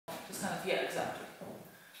just kind of, yeah, exactly.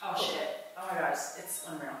 Oh shit. Oh my gosh, it's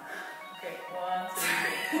unreal. Okay, 1,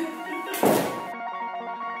 2, 3.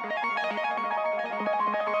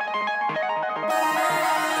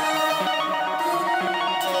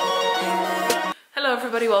 Hello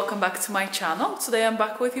everybody, welcome back to my channel. Today I'm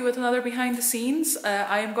back with you with another behind the scenes.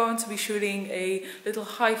 I am going to be shooting a little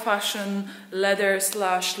high fashion leather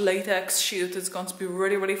 / latex shoot. It's going to be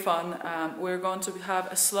really fun. We're going to have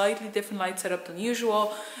a slightly different light setup than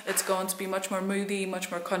usual. It's going to be much more moody, much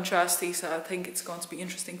more contrasty, so I think it's going to be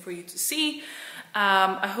interesting for you to see.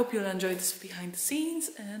 I hope you'll enjoy this behind the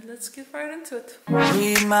scenes, and let's get right into it.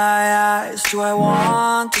 Read my eyes, do I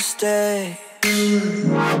want to stay?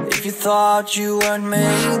 If you thought you weren't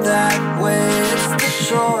made that way, it's the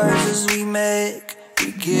choices we make,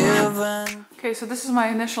 we give and... Okay, so this is my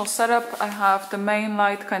initial setup. I have the main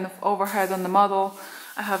light kind of overhead on the model.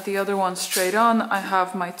 I have the other one straight on. I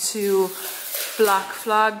have my 2 black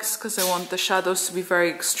flags because I want the shadows to be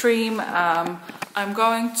very extreme. I'm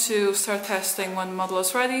going to start testing when the model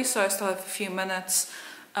is ready, so I still have a few minutes.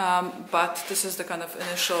 But this is the kind of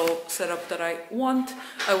initial setup that I want.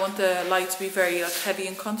 I want the light to be very heavy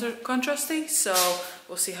and contrasty, so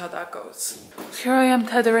we'll see how that goes. Here I am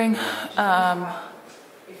tethering. I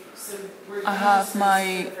have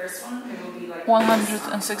my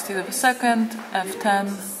 160th of a second,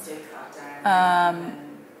 f10,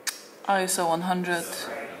 ISO 100,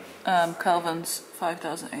 Kelvins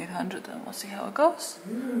 5800, and we'll see how it goes.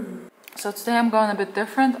 So today I'm going a bit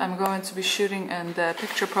different. I'm going to be shooting in the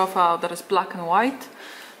picture profile that is black and white.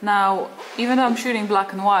 Now, even though I'm shooting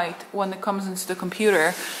black and white, when it comes into the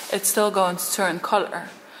computer, it's still going to turn color.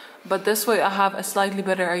 But this way I have a slightly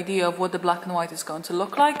better idea of what the black and white is going to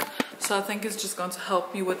look like. So I think it's just going to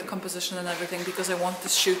help me with the composition and everything, because I want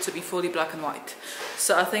this shoot to be fully black and white.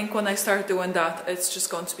 So I think when I start doing that, it's just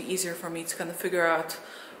going to be easier for me to kind of figure out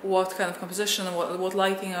what kind of composition and what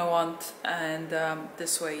lighting I want. And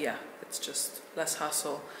this way, yeah, it's just less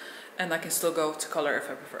hassle, and I can still go to color if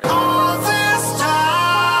I prefer it. All this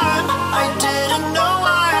time, I didn't know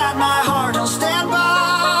I had my heart on standby,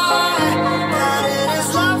 that it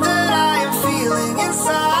is love that I am feeling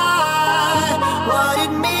inside, what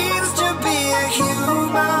it means to be a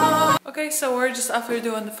human. Okay, so we're just after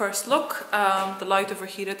doing the first look. The light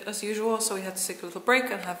overheated as usual, so we had to take a little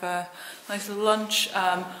break and have a nice little lunch.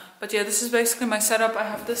 But yeah, this is basically my setup. I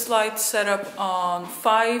have this light set up on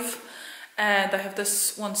 5, and I have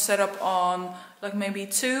this one set up on like maybe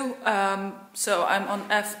 2. So I'm on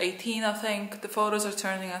f18, I think. The photos are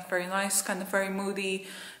turning out very nice, kind of very moody,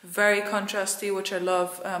 very contrasty, which I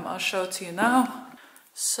love. I'll show it to you now.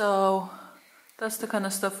 So that's the kind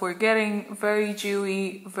of stuff we're getting. Very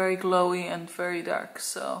dewy, very glowy, and very dark.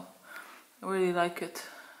 So I really like it.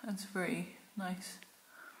 It's very nice.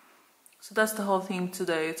 So that's the whole theme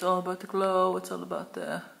today. It's all about the glow, it's all about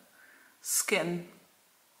the skin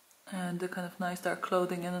and the kind of nice dark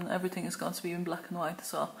clothing, and then everything is going to be in black and white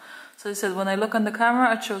as well. So as I said, when I look on the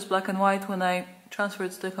camera it shows black and white, when I transfer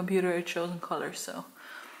it to the computer it shows in color, so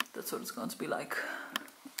that's what it's going to be like.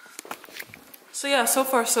 So yeah, so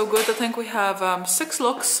far so good. I think we have 6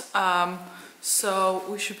 looks, so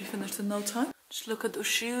we should be finished in no time. Just look at those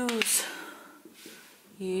shoes.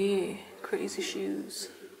 Yeah, crazy shoes.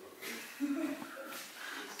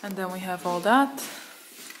 And then we have all that.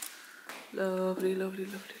 Lovely, lovely, lovely,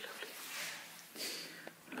 lovely.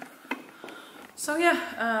 So yeah,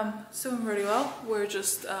 it's doing really well. We're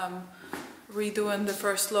just redoing the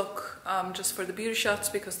first look just for the beauty shots,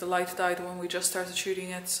 because the light died when we just started shooting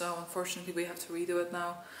it, so unfortunately we have to redo it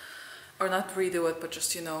now. Or not redo it, but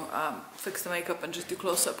just, you know, fix the makeup and just do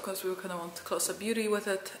close-up, because we kind of want close-up beauty with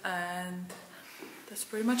it, and that's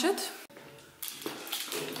pretty much it.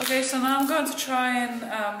 Okay, so now I'm going to try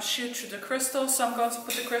and shoot through the crystals. So I'm going to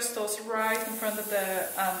put the crystals right in front of the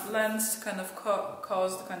lens to kind of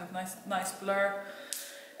cause the kind of nice blur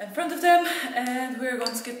in front of them, and we're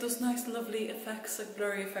going to get those nice lovely effects, like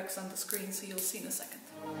blurry effects on the screen, so you'll see in a second.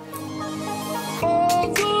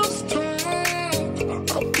 All this time,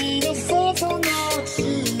 I've been a fool for not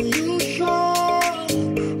seeing you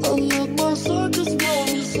shine. I let my circus run,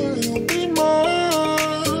 say you'll be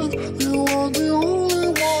mine. You are the only one.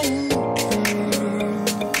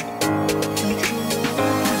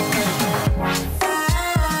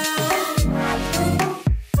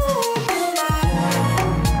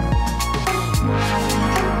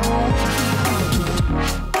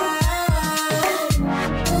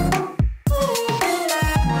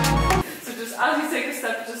 So just as you take a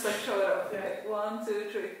step, just like show it up. Okay, 1, 2,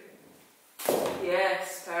 3.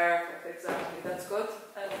 Yes, perfect, exactly. That's good.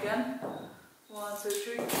 And again. 1, 2,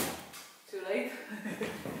 3. Too late?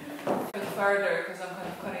 A bit further because I'm kind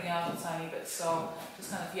of cutting out a tiny bit, so just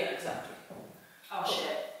kind of, yeah, exactly. Oh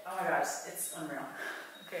shit. Oh my gosh, it's unreal.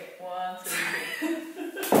 Okay, 1, 2,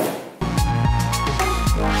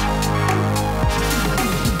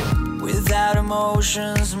 3. Without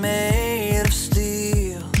emotions made of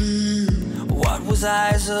steel, what was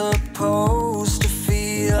I supposed to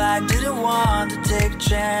feel? I didn't want to take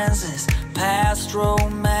chances. Past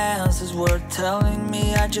romances were telling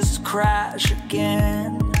me I just crash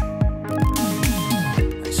again.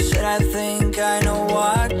 I said I think I know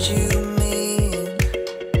what you mean.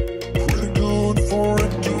 We're going for a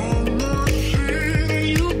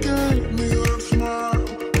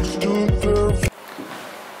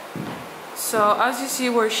So as you see,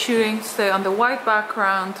 we're shooting today on the white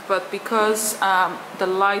background, but because the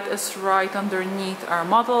light is right underneath our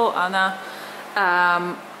model, Anna,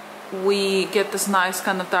 we get this nice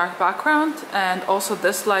kind of dark background, and also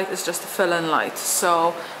this light is just a fill-in light.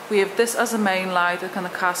 So we have this as a main light that kind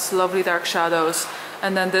of casts lovely dark shadows,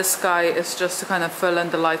 and then this guy is just to kind of fill in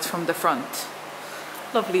the lights from the front.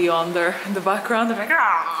 Lovely yawn there in the background. They're like,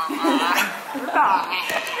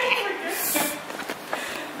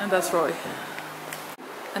 and that's Roy.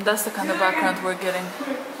 And that's the kind of background we're getting.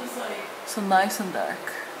 So nice and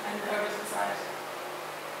dark.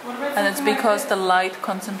 And it's because the light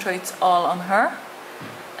concentrates all on her.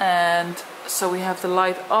 And so we have the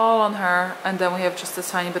light all on her, and then we have just a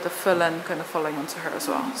tiny bit of fill-in kind of falling onto her as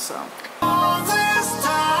well. So all this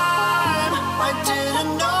time, I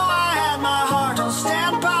didn't know I had my heart on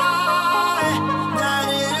standby. That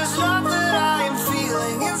it is love that I am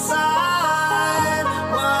feeling inside.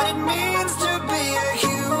 What it means to be a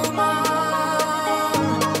human.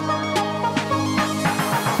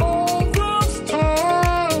 All this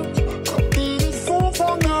time, I didn't fall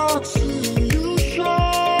for not seeing you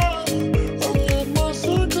shine. I let my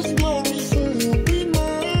circus glory say you'll be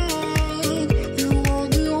mine. You are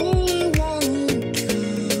the only one who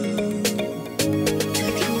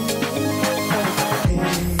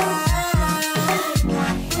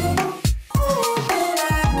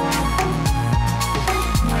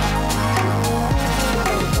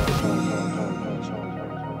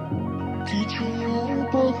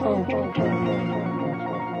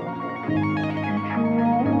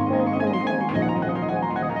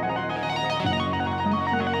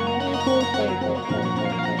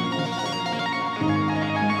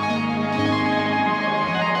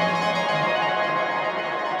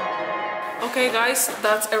okay guys,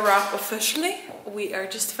 that's a wrap officially. We are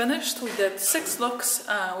just finished. We did 6 looks.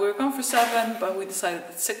 We were going for 7, but we decided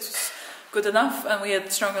that 6 was good enough and we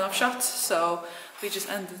had strong enough shots, so we just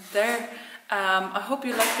ended there. I hope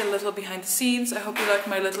you liked the little behind the scenes. I hope you liked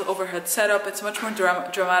my little overhead setup. It's much more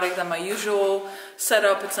dramatic than my usual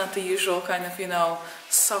setup. It's not the usual kind of, you know,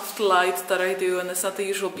 soft light that I do, and it's not the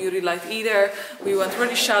usual beauty light either. We went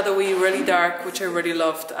really shadowy, really dark, which I really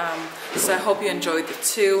loved. So I hope you enjoyed it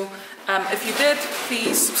too. If you did,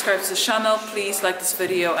 please subscribe to the channel, please like this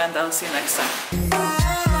video, and I'll see you next time.